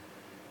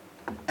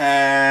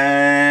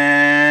And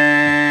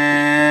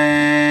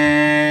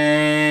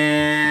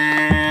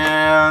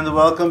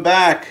welcome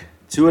back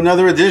to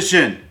another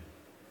edition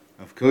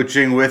of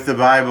Coaching with the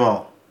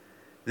Bible.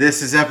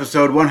 This is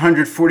episode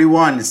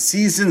 141,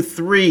 season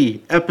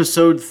 3,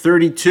 episode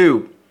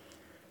 32.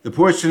 The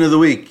portion of the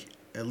week,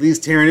 at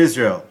least here in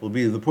Israel, will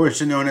be the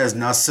portion known as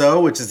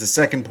Naso, which is the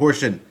second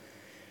portion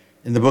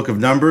in the book of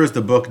Numbers,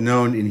 the book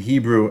known in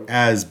Hebrew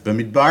as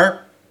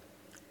Bamidbar.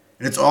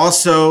 And it's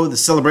also the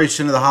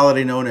celebration of the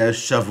holiday known as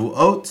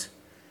Shavuot.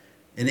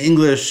 In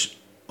English,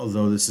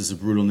 although this is a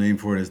brutal name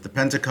for it, is the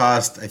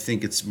Pentecost. I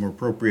think it's more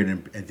appropriate,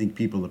 and I think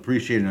people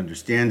appreciate and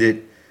understand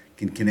it,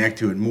 can connect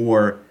to it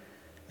more,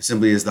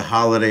 simply as the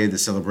holiday, the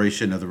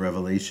celebration of the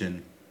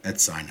revelation at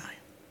Sinai.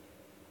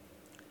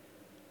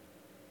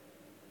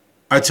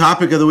 Our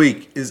topic of the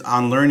week is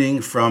on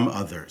learning from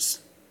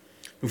others.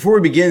 Before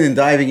we begin in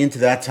diving into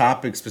that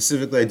topic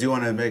specifically, I do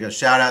want to make a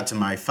shout out to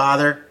my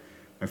father.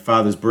 My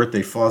father's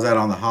birthday falls out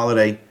on the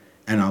holiday,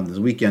 and on this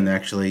weekend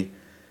actually,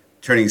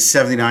 turning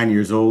 79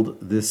 years old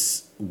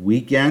this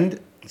weekend.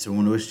 So I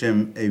want to wish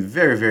him a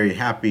very, very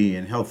happy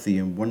and healthy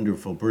and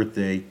wonderful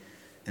birthday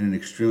and an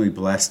extremely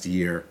blessed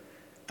year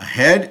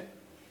ahead.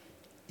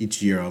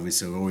 Each year,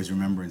 obviously, we always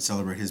remember and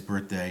celebrate his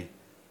birthday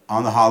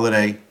on the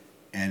holiday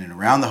and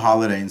around the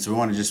holiday. And so we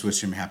want to just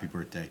wish him a happy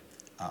birthday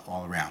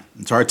all around.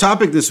 And so our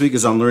topic this week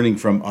is on learning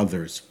from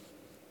others.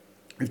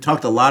 We've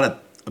talked a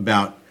lot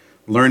about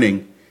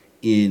learning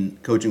in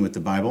Coaching with the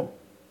Bible.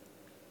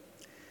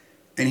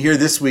 And here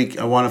this week,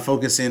 I want to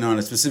focus in on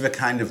a specific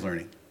kind of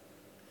learning.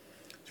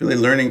 It's really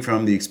learning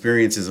from the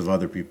experiences of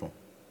other people,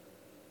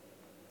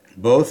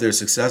 both their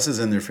successes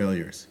and their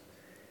failures,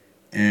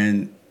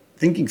 and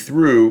thinking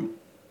through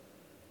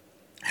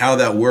how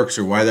that works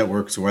or why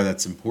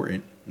that's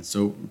important. And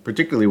so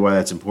particularly why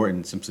that's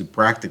important, simply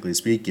practically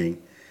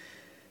speaking.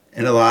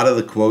 And a lot of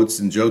the quotes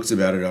and jokes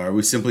about it are,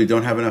 we simply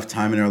don't have enough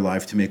time in our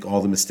life to make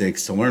all the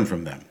mistakes to learn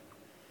from them,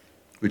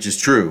 which is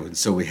true. And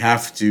so we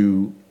have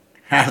to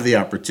have the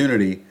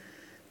opportunity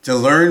to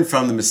learn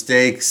from the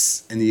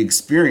mistakes and the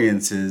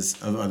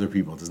experiences of other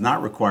people. It does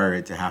not require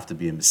it to have to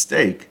be a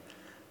mistake,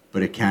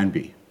 but it can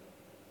be.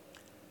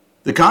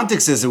 The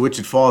context as in which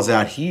it falls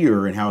out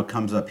here and how it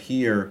comes up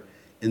here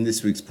in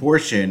this week's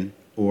portion,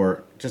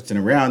 or just in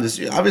around, is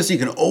obviously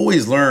you can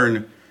always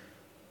learn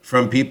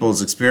from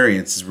people's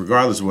experiences,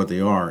 regardless of what they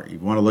are. You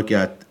want to look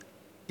at,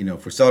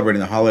 if we're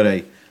celebrating the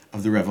holiday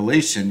of the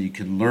revelation, you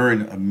can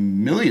learn a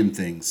million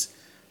things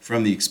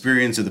from the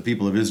experience of the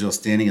people of Israel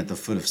standing at the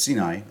foot of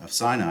Sinai,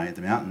 at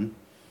the mountain,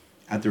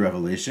 at the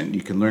revelation.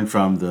 You can learn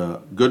from the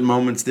good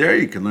moments there,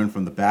 you can learn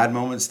from the bad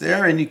moments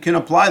there, and you can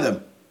apply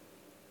them.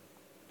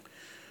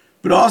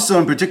 But also,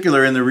 in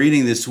particular, in the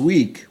reading this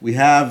week, we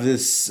have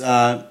this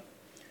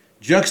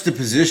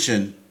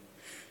juxtaposition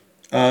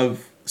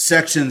of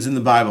sections in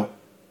the Bible.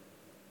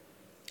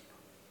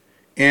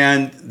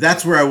 And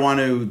that's where I want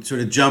to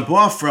sort of jump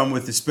off from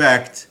with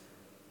respect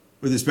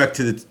to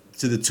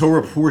the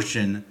Torah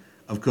portion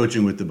of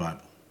Coaching with the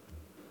Bible.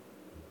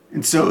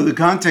 And so the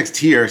context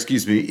here,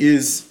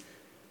 is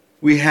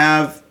we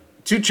have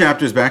two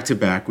chapters back to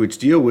back which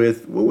deal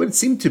with what would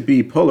seem to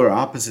be polar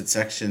opposite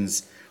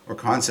sections or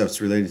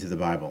concepts related to the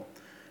Bible.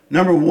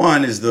 Number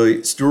one is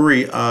the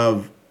story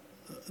of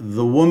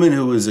the woman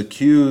who was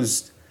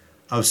accused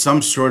of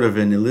some sort of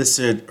an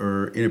illicit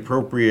or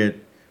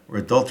inappropriate or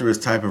adulterous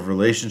type of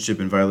relationship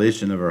in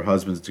violation of her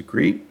husband's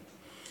decree,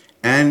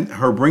 and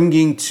her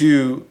being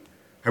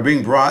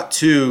brought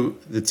to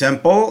the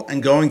temple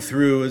and going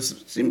through, it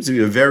seems to be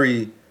a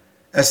very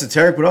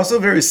esoteric but also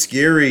very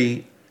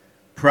scary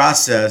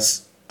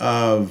process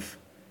of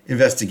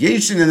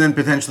investigation and then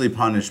potentially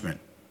punishment.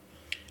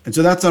 And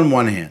so that's on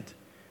one hand.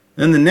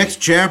 Then the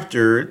next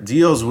chapter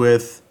deals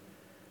with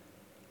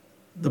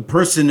the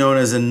person known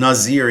as a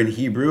Nazir in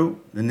Hebrew,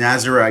 the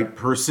Nazirite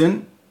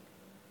person.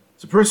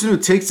 It's a person who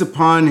takes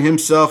upon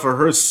himself or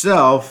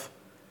herself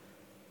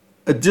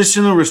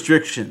additional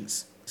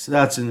restrictions. So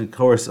that's in the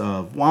course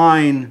of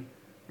wine,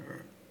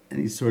 or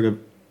any sort of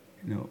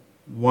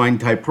wine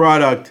type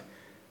product,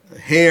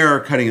 hair,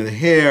 cutting of the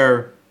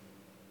hair,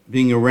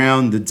 being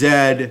around the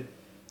dead.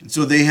 And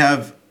so they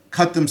have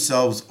cut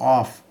themselves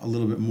off a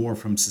little bit more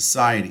from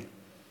society.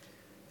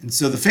 And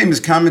so the famous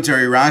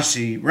commentary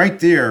Rashi, right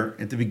there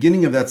at the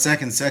beginning of that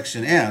second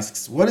section,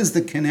 asks, what is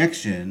the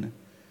connection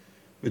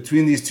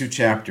between these two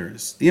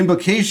chapters? The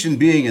implication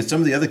being, as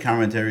some of the other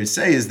commentaries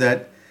say, is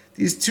that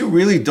these two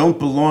really don't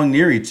belong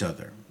near each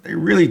other. They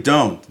really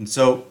don't. And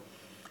so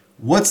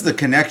what's the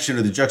connection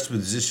or the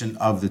juxtaposition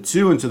of the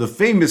two? And so the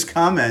famous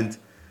comment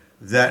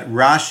that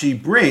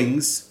Rashi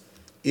brings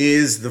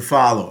is the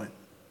following.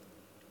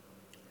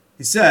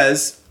 He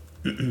says,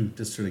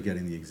 just sort of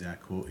getting the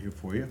exact quote here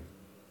for you.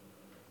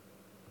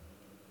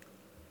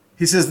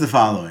 He says the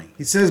following.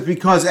 He says,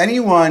 because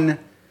anyone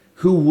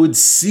who would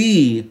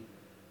see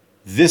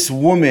this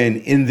woman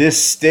in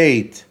this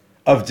state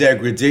of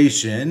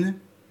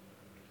degradation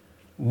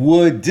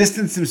would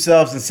distance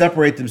themselves and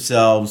separate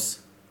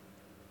themselves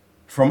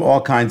from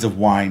all kinds of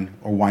wine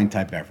or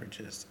wine-type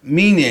beverages.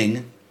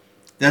 Meaning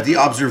that the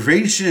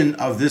observation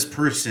of this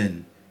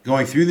person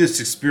going through this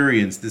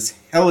experience, this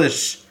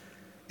hellish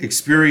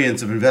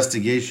experience of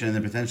investigation and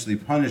then potentially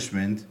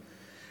punishment,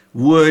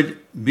 would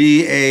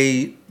be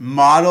a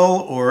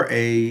model or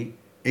a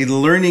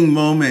learning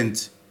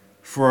moment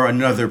for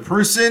another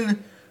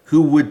person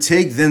who would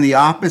take then the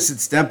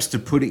opposite steps to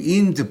put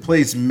into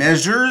place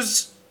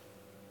measures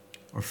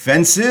or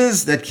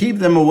fences that keep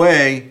them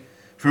away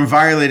from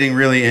violating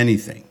really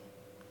anything.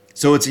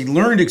 So it's a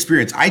learned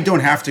experience. I don't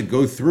have to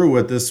go through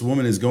what this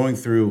woman is going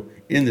through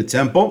in the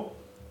temple.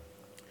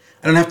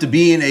 I don't have to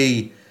be in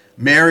a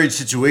marriage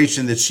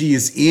situation that she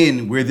is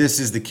in where this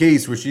is the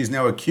case, where she's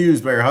now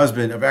accused by her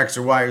husband of X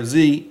or Y or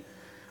Z.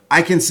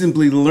 I can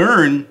simply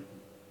learn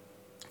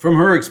from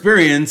her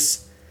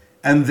experience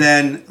and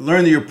then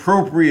learn the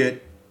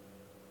appropriate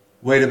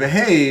way to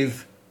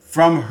behave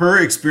from her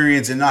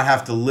experience and not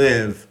have to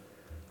live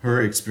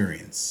her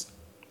experience.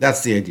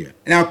 That's the idea.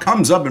 Now, it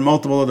comes up in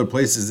multiple other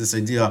places, this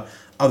idea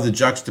of the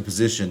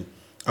juxtaposition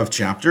of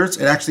chapters.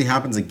 It actually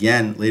happens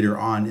again later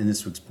on in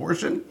this week's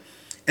portion.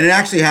 And it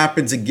actually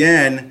happens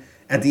again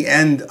at the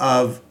end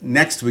of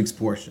next week's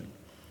portion.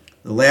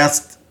 The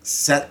last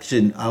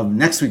section of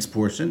next week's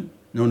portion,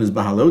 known as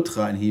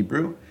Bahalotcha in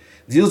Hebrew,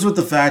 deals with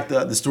the fact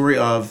that the story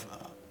of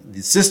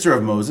the sister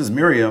of Moses,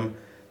 Miriam,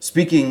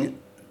 speaking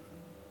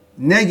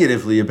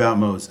negatively about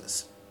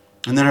Moses,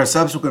 and then her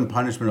subsequent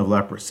punishment of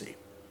leprosy.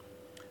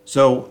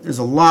 So there's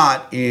a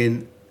lot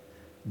in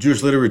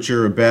Jewish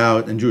literature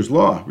about, and Jewish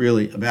law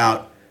really,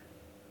 about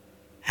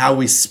how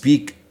we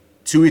speak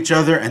to each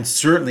other, and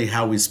certainly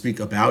how we speak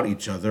about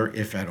each other,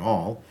 if at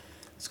all.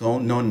 It's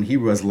known in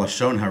Hebrew as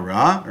lashon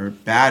hara, or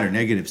bad or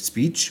negative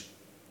speech.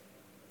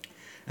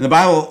 In the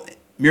Bible,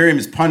 Miriam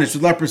is punished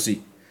with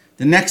leprosy.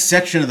 The next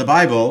section of the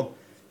Bible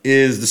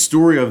is the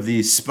story of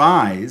the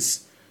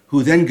spies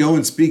who then go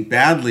and speak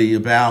badly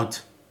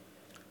about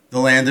the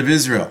land of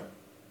Israel.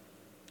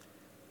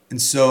 And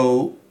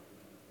so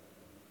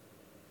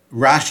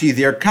Rashi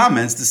there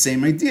comments the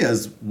same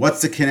ideas.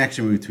 What's the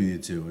connection between the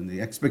two? And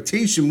the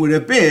expectation would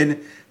have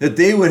been that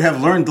they would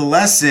have learned the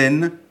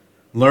lesson,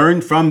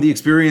 learned from the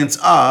experience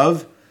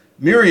of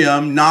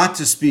Miriam, not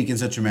to speak in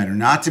such a manner,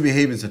 not to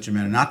behave in such a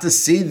manner, not to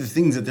say the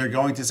things that they're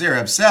going to say or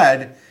have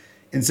said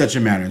in such a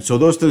manner. And so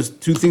those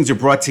two things are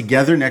brought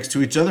together next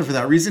to each other for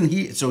that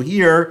reason. So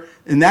here,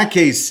 in that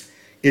case,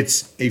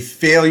 it's a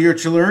failure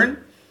to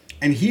learn.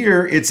 And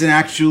here, it's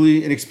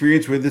actually an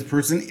experience where this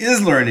person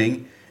is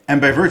learning,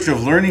 and by virtue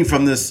of learning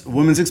from this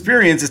woman's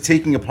experience, is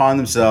taking upon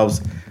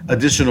themselves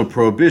additional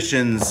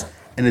prohibitions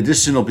and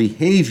additional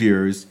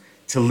behaviors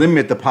to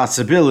limit the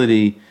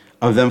possibility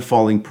of them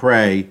falling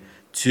prey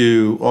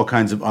to all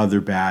kinds of other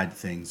bad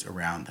things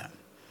around them.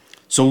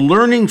 So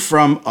learning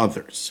from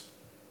others.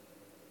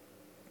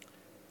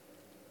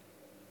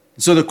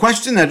 So the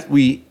question that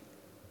we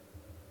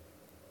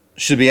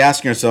should be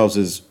asking ourselves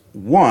is,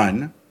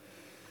 one,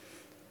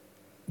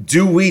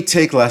 do we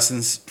take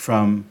lessons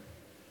from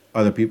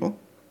other people?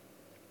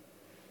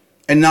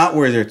 And not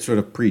where they're sort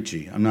of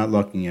preachy. I'm not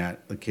looking at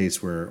a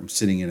case where I'm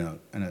sitting in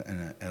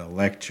a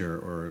lecture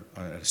or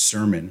a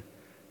sermon.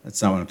 That's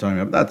not what I'm talking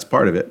about. That's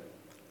part of it.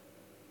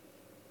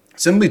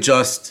 Simply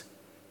just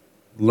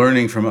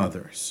learning from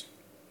others.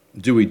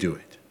 Do we do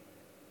it?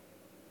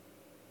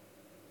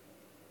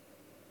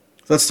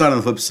 Let's start on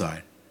the flip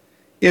side.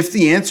 If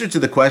the answer to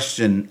the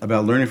question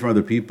about learning from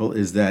other people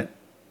is that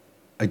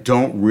I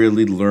don't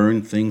really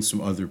learn things from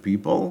other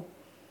people,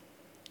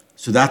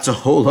 so that's a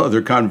whole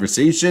other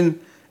conversation,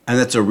 and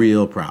that's a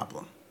real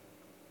problem.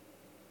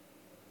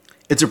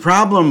 It's a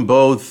problem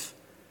both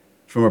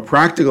from a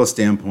practical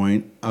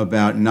standpoint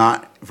about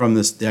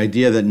the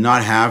idea that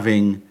not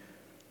having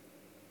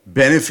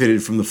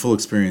benefited from the full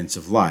experience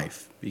of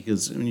life.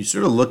 Because when you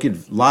sort of look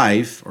at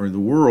life or the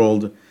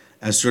world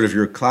as sort of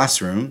your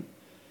classroom,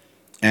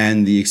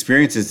 and the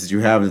experiences that you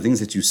have, the things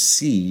that you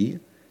see,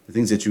 the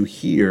things that you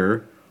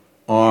hear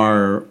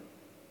are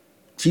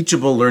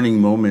teachable learning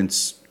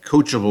moments,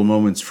 coachable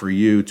moments for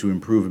you to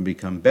improve and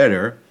become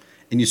better,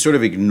 and you sort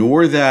of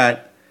ignore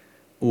that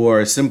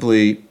or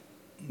simply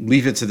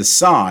leave it to the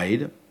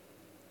side.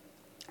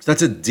 So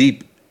that's a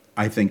deep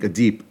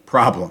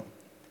problem.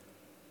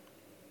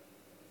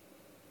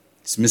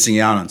 It's missing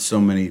out on so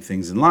many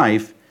things in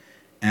life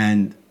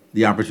and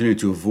the opportunity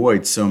to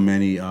avoid so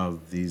many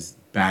of these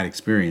bad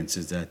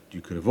experiences that you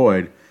could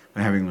avoid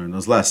by having learned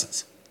those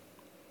lessons.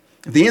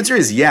 If the answer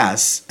is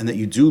yes, and that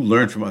you do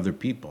learn from other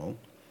people,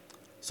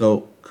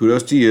 so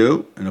kudos to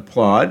you and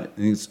applaud.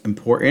 I think it's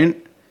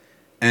important.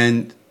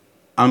 And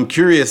I'm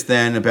curious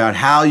then about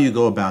how you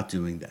go about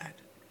doing that.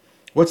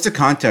 What's the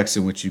context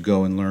in which you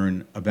go and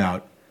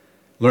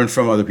learn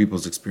from other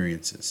people's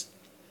experiences?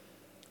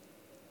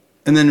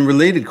 And then a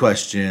related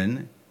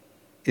question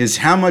is,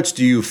 how much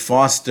do you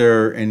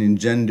foster and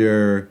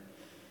engender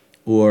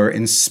or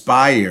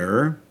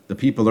inspire the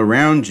people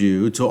around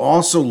you to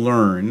also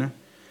learn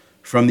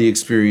from the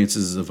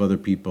experiences of other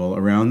people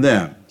around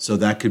them? So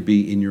that could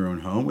be in your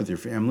own home, with your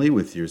family,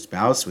 with your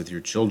spouse, with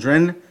your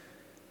children,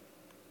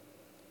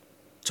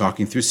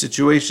 talking through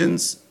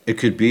situations. It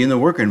could be in the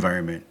work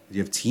environment. Do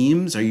you have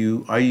teams? Are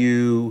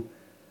you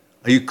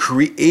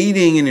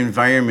creating an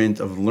environment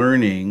of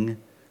learning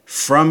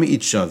from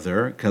each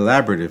other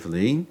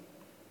collaboratively,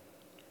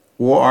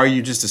 or are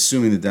you just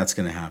assuming that that's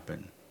going to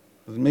happen?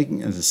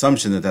 Making an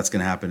assumption that that's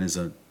going to happen is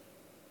a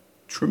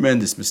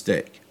tremendous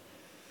mistake.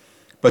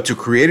 But to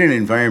create an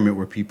environment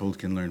where people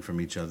can learn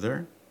from each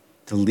other,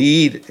 to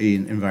lead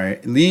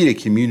a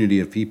community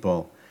of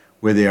people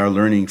where they are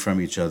learning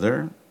from each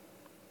other,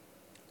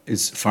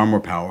 is far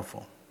more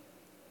powerful.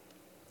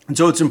 And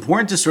so it's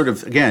important to sort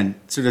of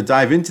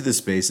dive into the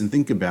space and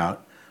think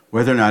about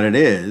whether or not it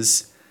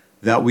is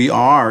that we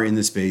are in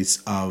the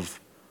space of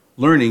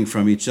learning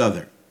from each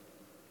other.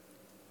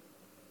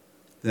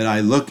 That I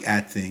look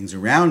at things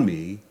around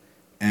me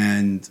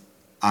and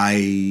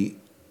I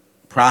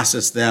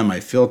process them, I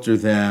filter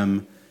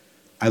them,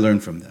 I learn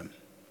from them.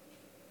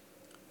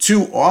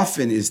 Too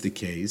often is the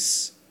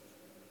case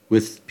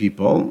with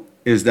people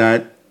is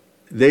that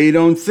they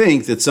don't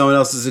think that someone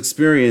else's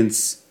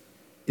experience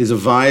is a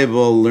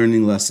viable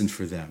learning lesson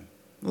for them.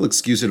 They'll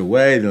excuse it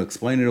away, they'll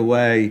explain it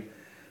away,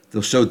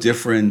 they'll show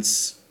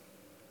difference.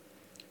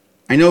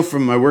 I know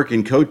from my work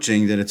in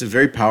coaching that it's a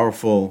very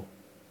powerful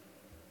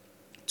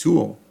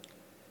tool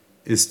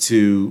is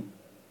to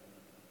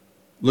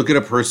look at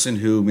a person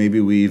who maybe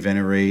we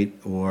venerate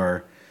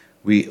or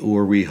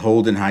we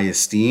hold in high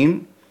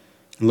esteem,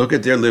 and look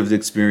at their lived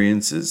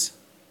experiences,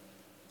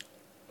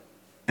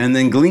 and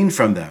then glean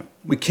from them.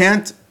 We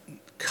can't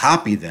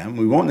copy them.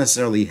 We won't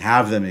necessarily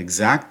have them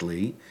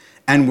exactly,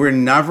 and we're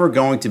never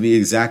going to be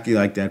exactly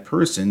like that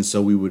person,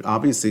 so we would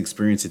obviously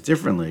experience it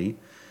differently.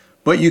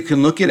 But you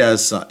can look at it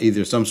as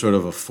either some sort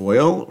of a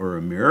foil or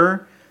a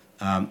mirror,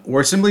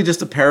 or simply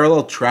just a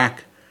parallel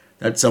track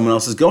that someone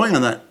else is going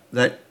on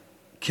that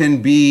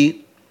can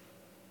be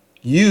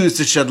used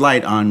to shed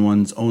light on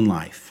one's own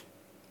life.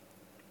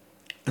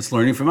 It's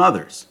learning from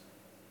others.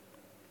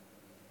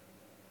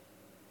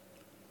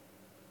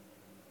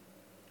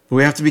 But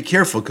we have to be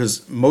careful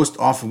because most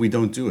often we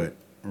don't do it,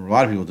 or a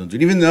lot of people don't do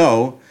it, even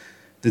though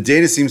the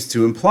data seems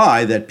to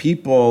imply that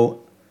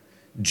people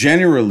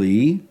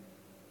generally,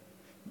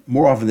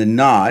 more often than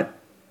not,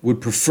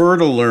 would prefer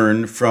to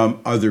learn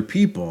from other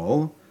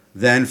people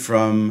than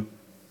from,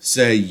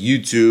 say,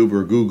 YouTube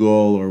or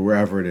Google or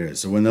wherever it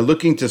is. So when they're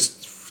looking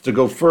to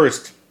go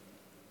first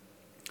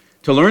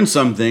to learn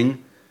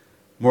something,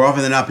 more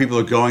often than not, people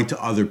are going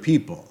to other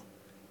people.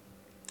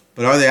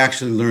 But are they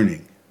actually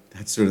learning?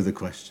 That's sort of the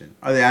question.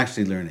 Are they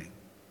actually learning?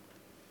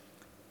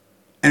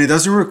 And it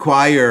doesn't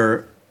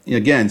require,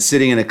 again,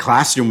 sitting in a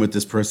classroom with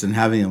this person,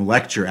 having a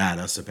lecture at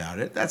us about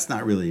it. That's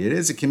not really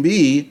it. It can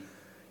be,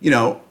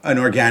 an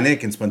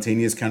organic and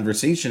spontaneous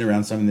conversation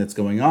around something that's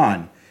going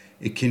on.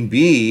 It can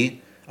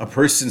be a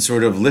person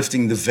sort of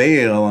lifting the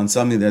veil on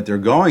something that they're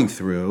going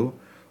through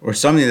or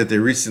something that they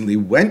recently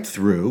went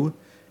through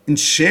and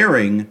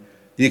sharing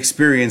the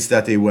experience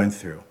that they went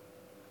through.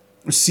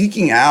 Or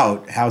seeking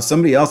out how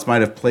somebody else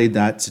might have played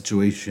that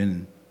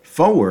situation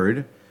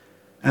forward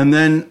and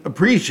then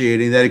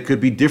appreciating that it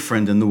could be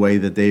different than the way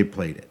that they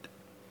played it.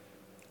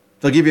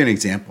 So I'll give you an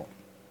example.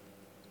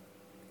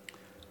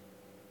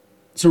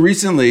 So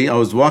recently I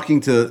was walking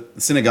to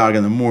the synagogue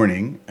in the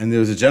morning and there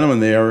was a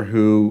gentleman there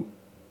who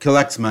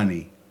collects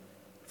money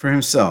for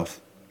himself.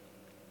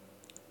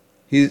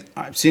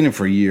 I've seen him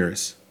for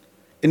years.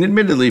 And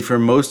admittedly, for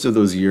most of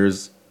those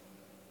years,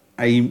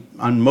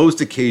 on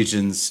most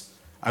occasions,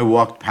 I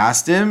walked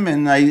past him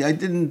and I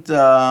didn't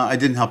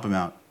help him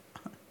out.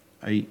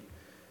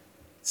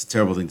 It's a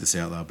terrible thing to say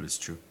out loud, but it's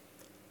true.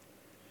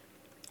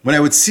 When I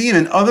would see him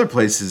in other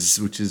places,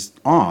 which is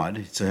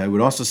odd, so I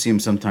would also see him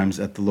sometimes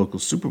at the local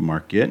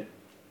supermarket.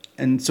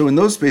 And so in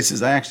those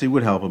spaces, I actually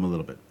would help him a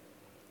little bit.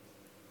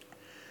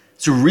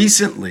 So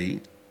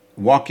recently,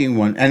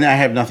 and I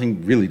have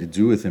nothing really to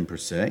do with him per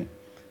se,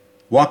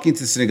 walking to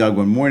the synagogue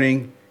one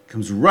morning,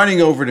 comes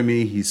running over to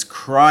me, he's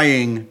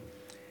crying,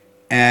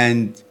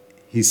 and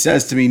he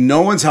says to me,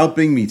 no one's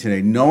helping me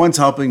today. No one's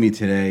helping me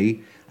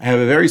today. I have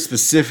a very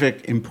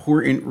specific,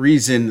 important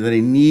reason that I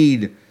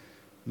need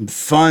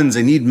funds.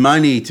 I need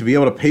money to be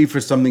able to pay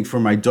for something for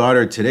my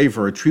daughter today,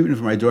 for a treatment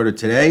for my daughter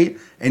today.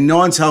 And no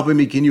one's helping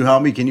me. Can you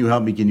help me? Can you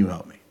help me? Can you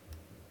help me?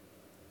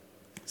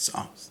 So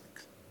I was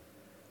like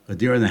a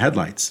deer in the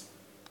headlights.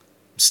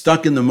 I'm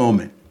stuck in the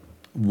moment.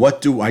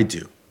 What do I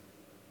do?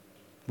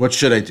 What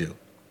should I do?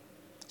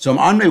 So I'm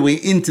on my way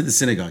into the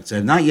synagogue. So I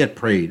have not yet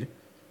prayed.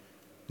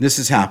 This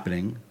is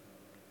happening.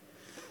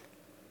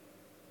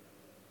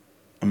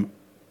 I'm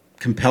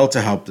compelled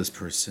to help this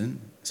person.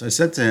 So I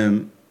said to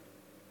him,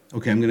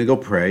 okay, I'm going to go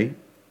pray.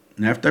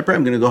 And after I pray,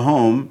 I'm going to go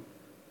home.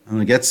 I'm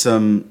going to get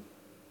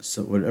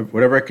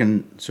whatever I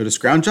can sort of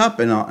scrounge up,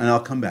 and I'll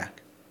come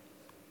back.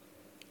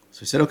 So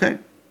I said, okay.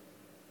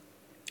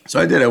 So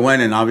I did. I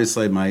went, and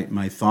obviously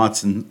my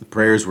thoughts and the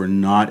prayers were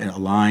not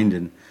aligned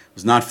and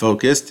was not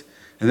focused.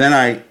 And then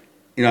I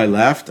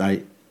left.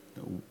 I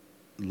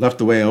left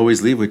the way I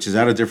always leave, which is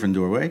out a different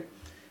doorway.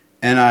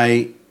 And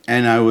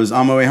I was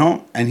on my way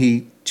home, and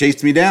he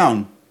chased me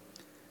down.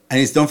 And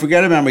he's, don't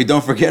forget about me,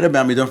 don't forget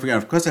about me, don't forget.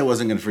 Of course I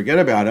wasn't going to forget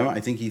about him. I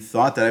think he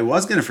thought that I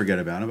was going to forget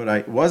about him, but I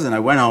wasn't. I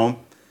went home,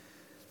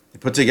 I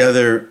put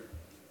together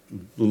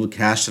a little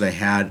cash that I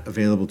had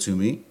available to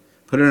me,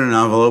 put it in an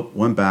envelope,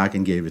 went back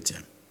and gave it to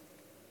him.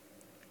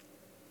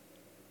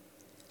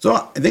 So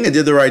I think I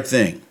did the right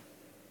thing.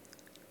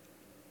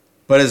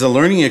 But as a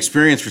learning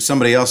experience for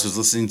somebody else who's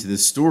listening to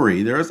this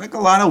story, there's like a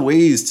lot of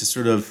ways to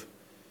sort of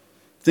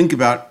think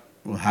about,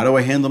 well, how do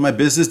I handle my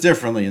business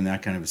differently in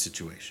that kind of a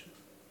situation?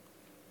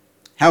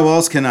 How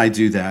else can I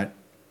do that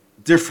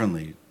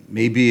differently?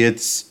 Maybe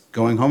it's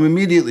going home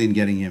immediately and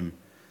getting him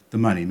the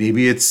money.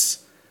 Maybe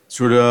it's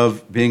sort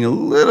of being a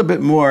little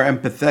bit more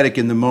empathetic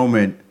in the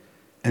moment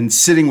and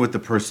sitting with the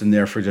person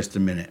there for just a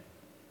minute.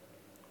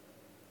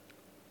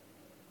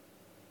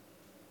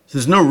 So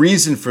there's no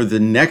reason for the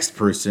next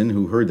person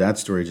who heard that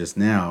story just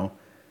now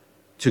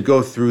to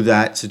go through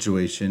that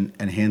situation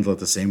and handle it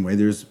the same way.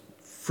 There's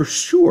for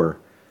sure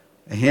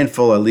a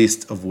handful at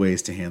least of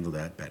ways to handle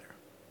that better.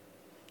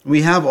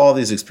 We have all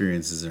these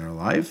experiences in our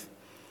life,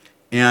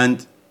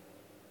 and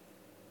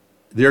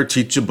they're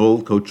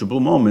teachable, coachable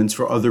moments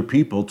for other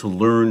people to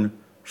learn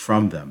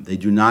from them. They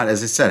do not,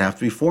 as I said, have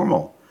to be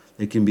formal.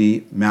 They can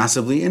be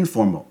massively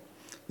informal.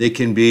 They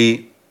can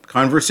be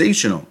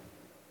conversational.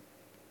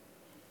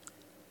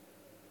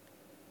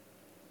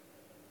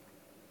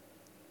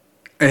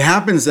 It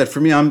happens that for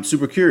me, I'm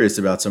super curious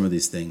about some of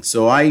these things.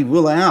 So I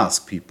will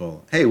ask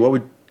people, hey,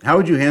 how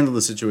would you handle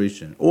the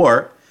situation?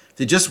 Or if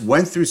they just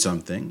went through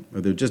something,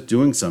 or they're just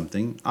doing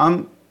something,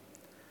 I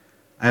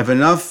have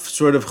enough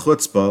sort of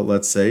chutzpah,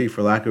 let's say,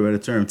 for lack of a better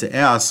term, to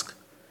ask,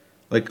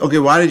 like, okay,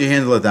 why did you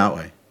handle it that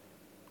way?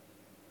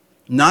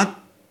 Not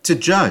to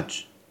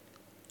judge,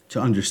 to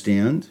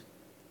understand,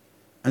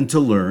 and to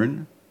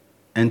learn,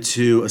 and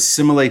to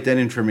assimilate that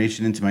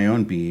information into my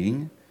own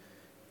being.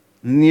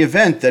 In the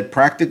event that,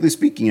 practically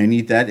speaking, I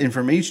need that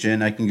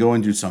information, I can go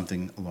and do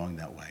something along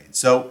that way.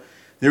 So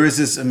there is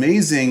this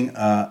amazing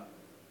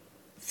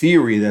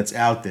theory that's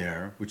out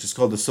there, which is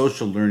called the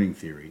social learning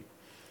theory.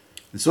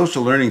 The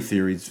social learning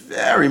theory is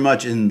very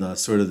much in the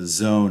sort of the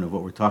zone of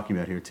what we're talking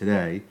about here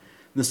today.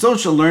 The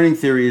social learning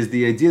theory is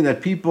the idea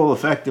that people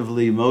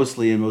effectively,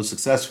 mostly and most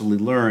successfully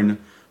learn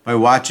by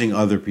watching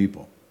other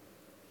people.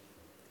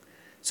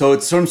 So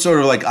it's some sort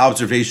of like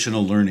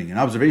observational learning. And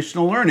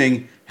observational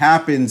learning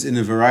happens in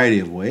a variety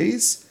of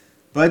ways,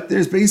 but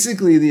there's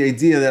basically the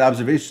idea that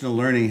observational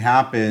learning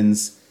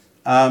happens,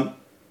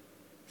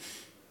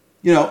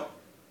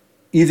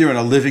 either in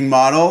a living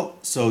model.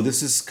 So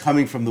this is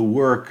coming from the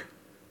work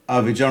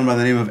of a gentleman by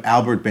the name of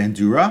Albert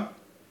Bandura.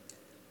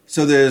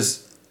 So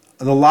there's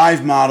the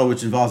live model,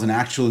 which involves an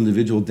actual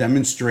individual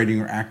demonstrating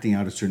or acting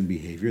out a certain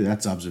behavior.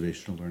 That's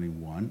observational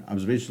learning 1.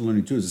 Observational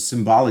learning 2 is a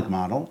symbolic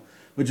model,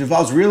 which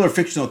involves real or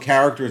fictional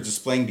characters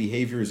displaying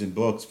behaviors in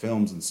books,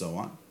 films, and so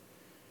on.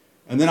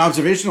 And then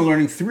observational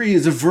learning 3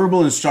 is a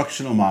verbal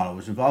instructional model,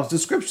 which involves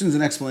descriptions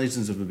and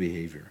explanations of a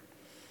behavior.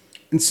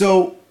 And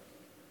so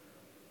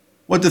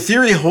what the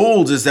theory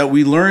holds is that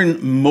we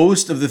learn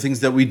most of the things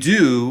that we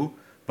do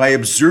by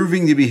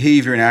observing the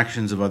behavior and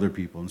actions of other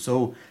people. And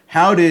so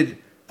how did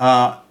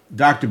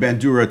Dr.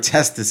 Bandura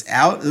test this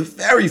out? A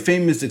very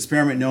famous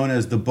experiment known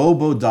as the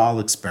Bobo doll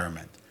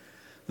experiment.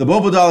 The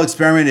Bobo doll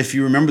experiment, if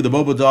you remember the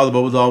Bobo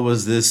doll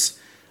was this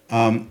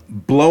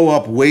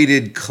blow-up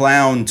weighted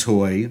clown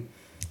toy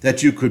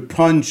that you could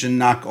punch and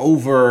knock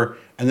over,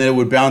 and then it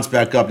would bounce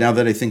back up. Now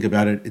that I think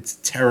about it, it's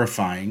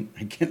terrifying.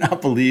 I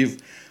cannot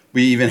believe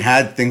we even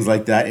had things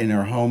like that in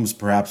our homes,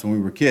 perhaps when we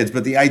were kids.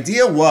 But the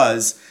idea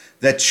was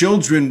that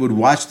children would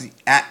watch the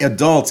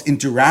adults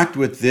interact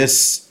with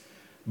this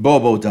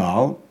Bobo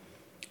doll,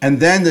 and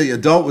then the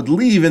adult would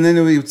leave, and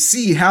then we would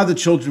see how the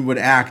children would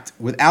act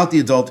without the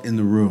adult in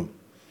the room.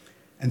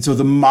 And so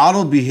the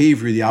model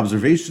behavior, the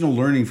observational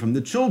learning from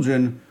the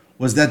children,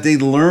 was that they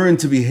learned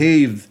to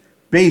behave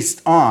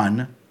based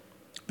on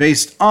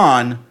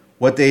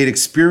what they had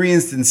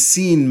experienced and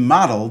seen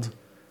modeled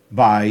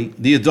by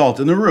the adult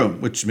in the room,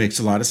 which makes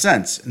a lot of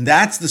sense. And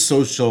that's the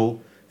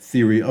social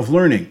theory of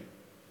learning.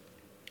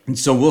 And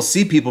so we'll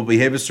see people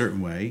behave a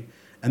certain way,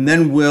 and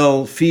then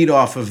we'll feed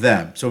off of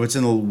them. So it's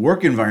in the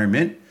work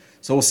environment.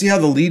 So we'll see how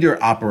the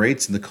leader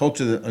operates and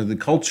the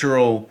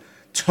cultural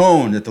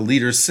tone that the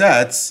leader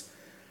sets,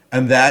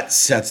 and that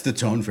sets the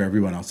tone for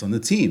everyone else on the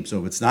team. So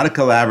if it's not a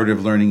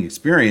collaborative learning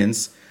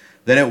experience,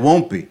 then it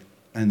won't be.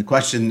 And the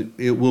question,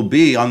 it will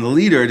be on the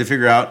leader to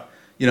figure out,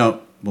 well,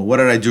 what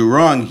did I do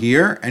wrong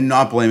here, and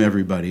not blame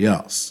everybody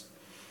else.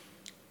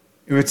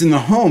 If it's in the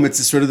home,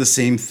 it's sort of the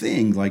same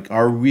thing. Like,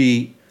 are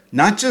we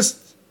not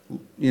just,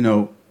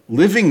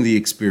 living the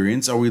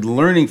experience? Are we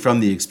learning from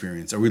the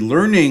experience? Are we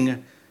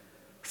learning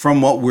from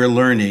what we're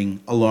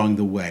learning along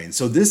the way? And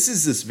so this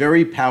is this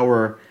very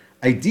power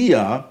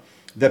idea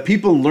that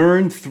people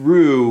learn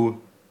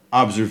through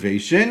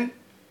observation.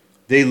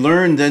 They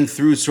learn then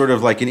through sort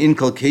of like an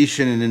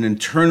inculcation and an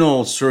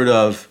internal sort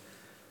of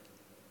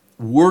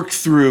work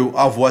through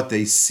of what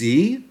they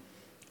see.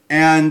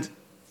 And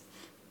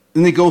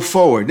then they go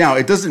forward. Now,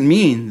 it doesn't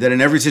mean that in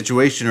every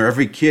situation or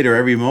every kid or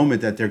every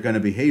moment that they're going to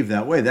behave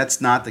that way.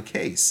 That's not the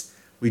case.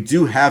 We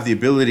do have the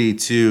ability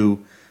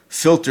to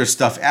filter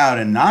stuff out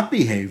and not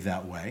behave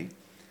that way.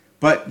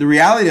 But the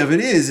reality of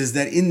it is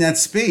that in that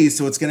space,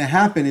 what's going to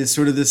happen is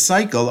sort of this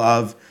cycle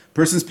of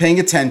person's paying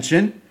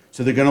attention.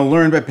 So they're going to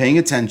learn by paying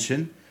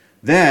attention.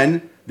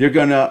 Then they're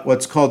going to,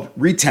 what's called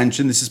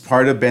retention. This is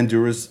part of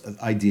Bandura's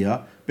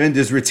idea.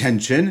 Does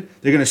retention.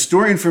 They're going to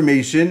store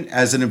information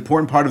as an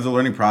important part of the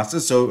learning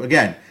process. So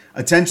again,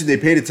 attention, they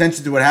paid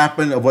attention to what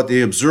happened, of what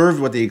they observed,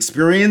 what they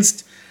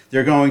experienced.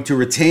 They're going to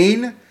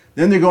retain.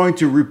 Then they're going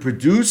to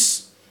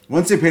reproduce.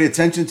 Once they paid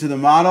attention to the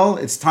model,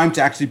 it's time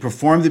to actually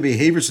perform the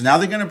behavior. So now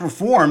they're going to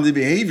perform the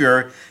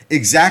behavior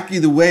exactly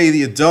the way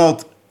the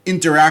adult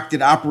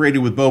interacted,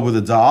 operated with Bobo the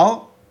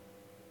doll.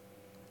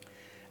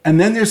 And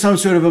then there's some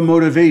sort of a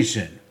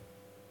motivation.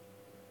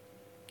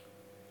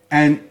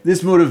 And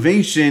this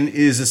motivation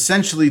is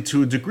essentially,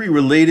 to a degree,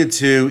 related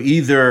to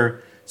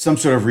either some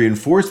sort of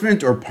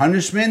reinforcement or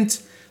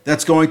punishment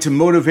that's going to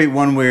motivate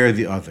one way or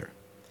the other.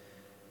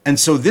 And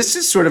so this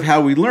is sort of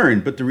how we learn.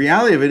 But the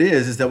reality of it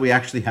is that we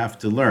actually have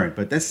to learn.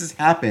 But this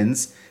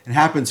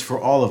happens for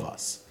all of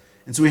us.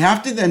 And so we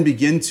have to then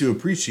begin to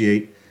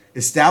appreciate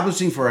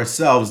establishing for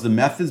ourselves the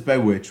methods by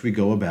which we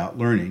go about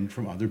learning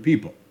from other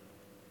people.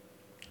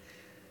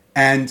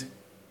 And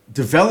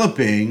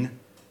developing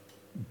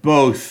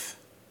both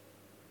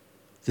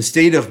the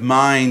state of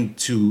mind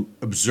to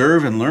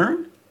observe and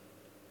learn,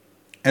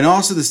 and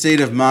also the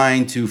state of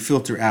mind to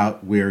filter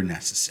out where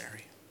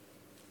necessary.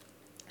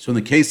 So in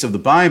the case of the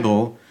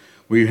Bible,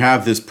 where you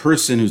have this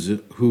person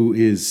who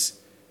is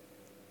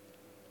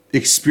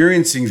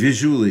experiencing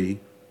visually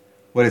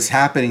what is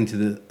happening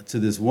to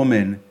this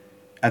woman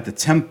at the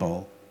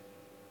temple,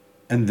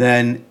 and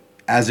then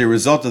as a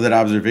result of that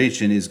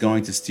observation is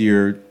going to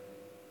steer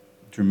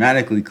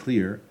dramatically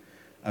clear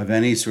of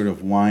any sort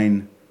of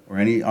wine or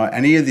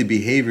any of the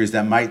behaviors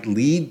that might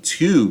lead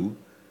to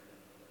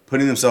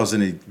putting themselves in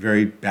a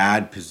very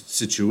bad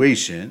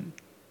situation.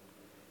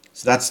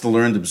 So that's the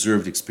learned,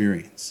 observed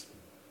experience.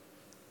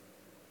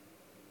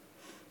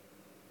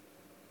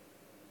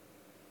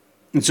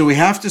 And so we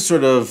have to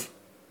sort of,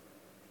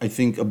 I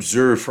think,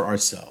 observe for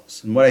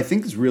ourselves. And what I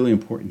think is really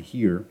important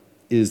here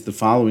is the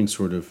following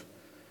sort of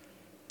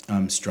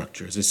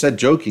structure. As I said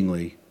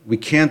jokingly, we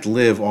can't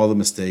live all the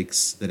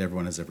mistakes that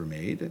everyone has ever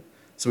made.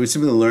 So we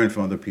simply learn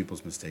from other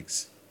people's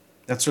mistakes.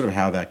 That's sort of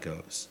how that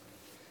goes.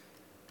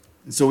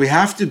 And so we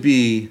have to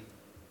be,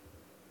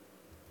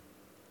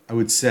 I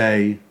would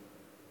say,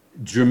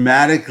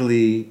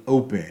 dramatically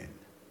open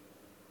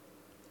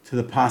to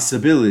the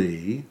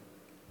possibility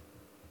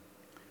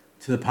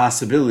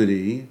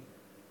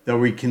that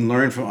we can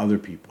learn from other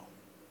people.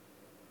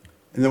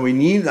 And that we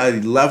need a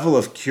level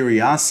of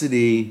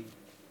curiosity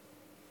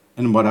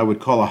and what I would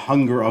call a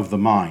hunger of the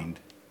mind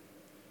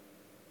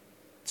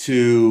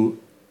to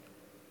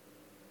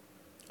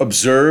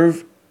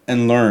observe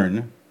and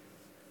learn,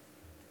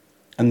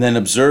 and then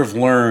observe,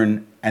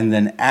 learn, and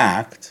then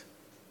act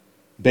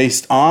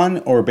based on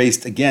or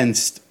based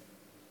against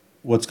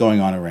what's going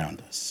on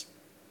around us.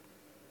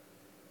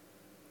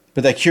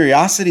 But that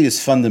curiosity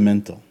is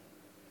fundamental.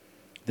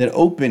 That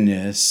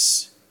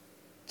openness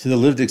to the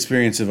lived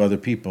experience of other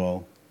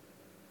people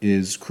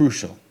is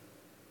crucial.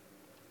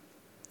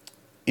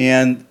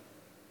 And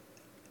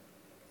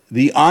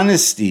the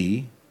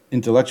honesty,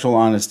 intellectual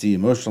honesty,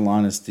 emotional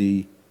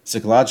honesty,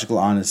 psychological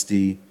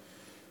honesty,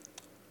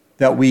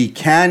 that we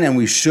can and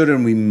we should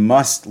and we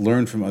must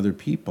learn from other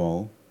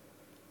people,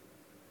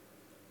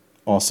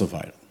 also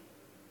vital.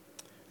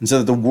 And so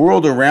that the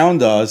world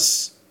around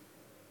us,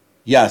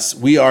 yes,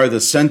 we are the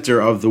center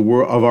of the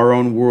world, of our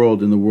own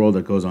world and the world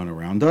that goes on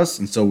around us.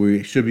 And so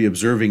we should be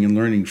observing and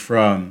learning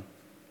from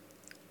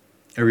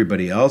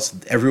everybody else.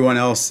 Everyone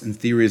else, in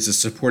theory, is a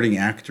supporting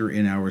actor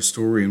in our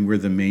story, and we're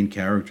the main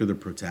character, the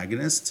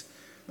protagonist.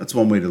 That's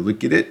one way to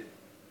look at it.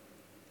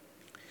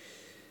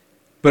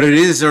 But it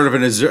is sort of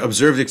an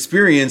observed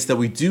experience that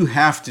we do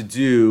have to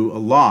do a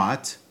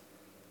lot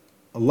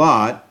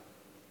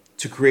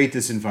to create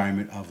this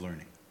environment of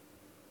learning.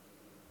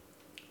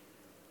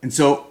 And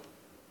so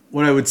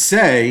what I would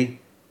say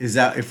is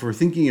that if we're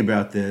thinking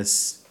about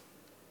this,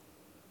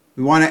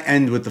 we want to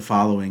end with the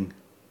following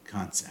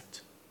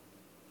concept.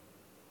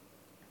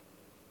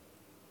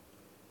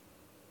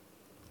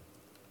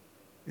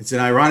 It's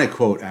an ironic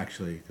quote,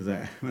 actually, because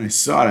when I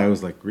saw it, I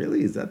was like,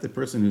 really? Is that the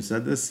person who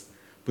said this?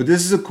 But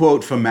this is a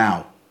quote from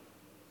Mao.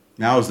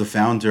 Mao is the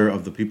founder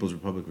of the People's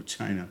Republic of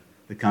China,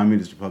 the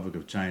Communist Republic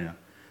of China.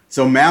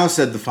 So Mao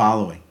said the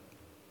following.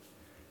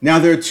 Now,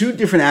 there are two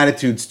different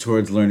attitudes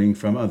towards learning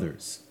from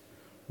others.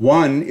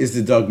 One is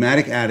the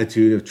dogmatic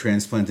attitude of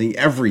transplanting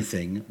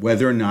everything,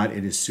 whether or not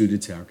it is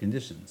suited to our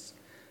conditions.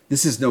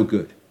 This is no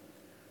good.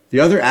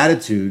 The other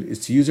attitude is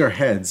to use our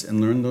heads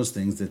and learn those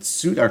things that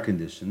suit our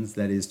conditions,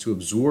 that is, to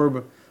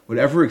absorb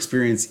whatever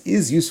experience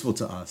is useful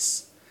to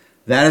us.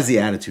 That is the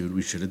attitude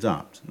we should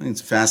adopt. I think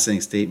it's a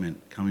fascinating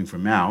statement coming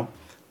from Mao,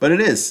 But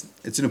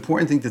it's an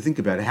important thing to think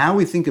about. How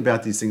we think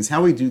about these things,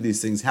 how we do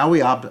these things, how we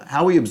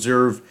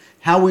observe,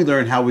 how we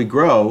learn, how we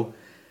grow,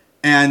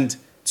 and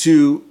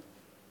to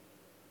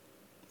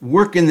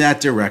work in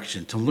that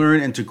direction, to learn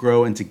and to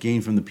grow and to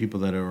gain from the people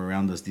that are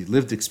around us, the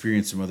lived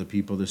experience from other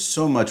people. There's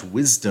so much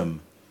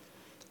wisdom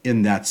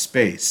in that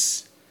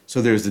space.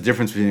 So there's the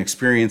difference between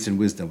experience and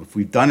wisdom. If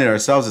we've done it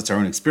ourselves, it's our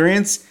own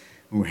experience.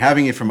 When we're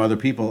having it from other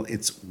people,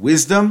 it's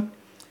wisdom.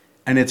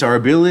 And it's our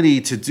ability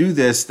to do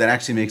this that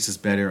actually makes us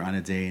better on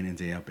a day in and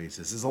day out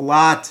basis. There's a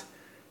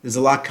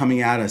lot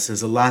coming at us.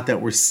 There's a lot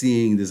that we're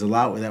seeing. There's a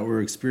lot that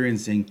we're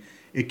experiencing.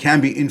 It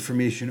can be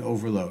information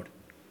overload.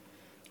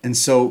 And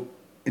so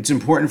it's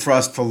important for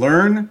us to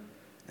learn,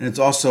 and it's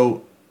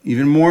also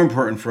even more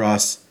important for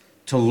us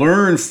to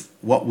learn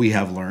what we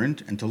have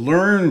learned and to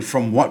learn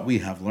from what we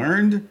have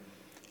learned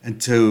and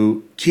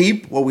to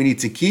keep what we need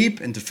to keep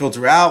and to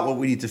filter out what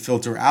we need to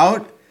filter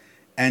out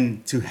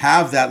and to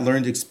have that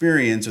learned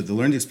experience or the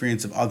learned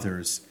experience of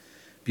others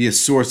be a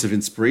source of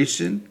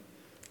inspiration,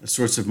 a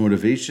source of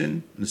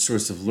motivation, and a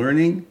source of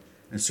learning,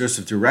 and a source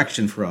of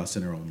direction for us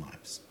in our own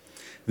lives.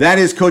 That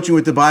is Coaching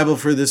with the Bible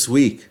for this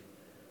week.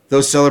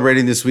 Those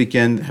celebrating this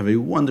weekend, have a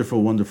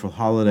wonderful, wonderful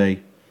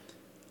holiday.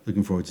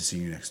 Looking forward to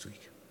seeing you next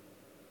week.